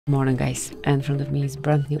Morning guys, in front of me is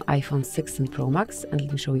brand new iPhone 16 Pro Max, and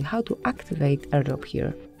let me show you how to activate AirDrop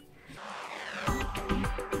here.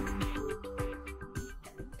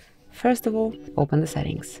 First of all, open the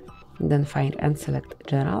settings, then find and select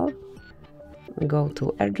General, go to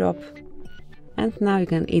AirDrop, and now you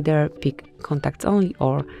can either pick contacts only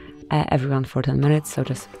or everyone for 10 minutes, so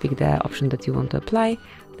just pick the option that you want to apply,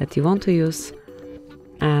 that you want to use,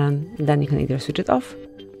 and then you can either switch it off,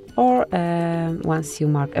 or once you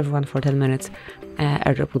mark everyone for 10 minutes,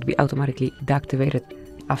 AirDrop would be automatically deactivated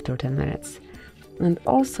after 10 minutes. And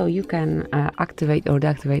also you can activate or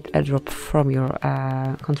deactivate AirDrop from your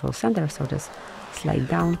control center, so just slide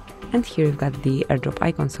down, and here you've got the AirDrop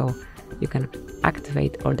icon, so you can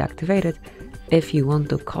activate or deactivate it. If you want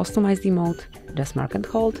to customize the mode, just mark and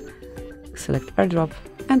hold, select AirDrop,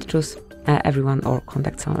 and choose everyone or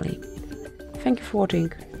contacts only. Thank you for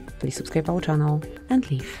watching. Please subscribe our channel and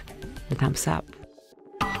leave the thumbs up.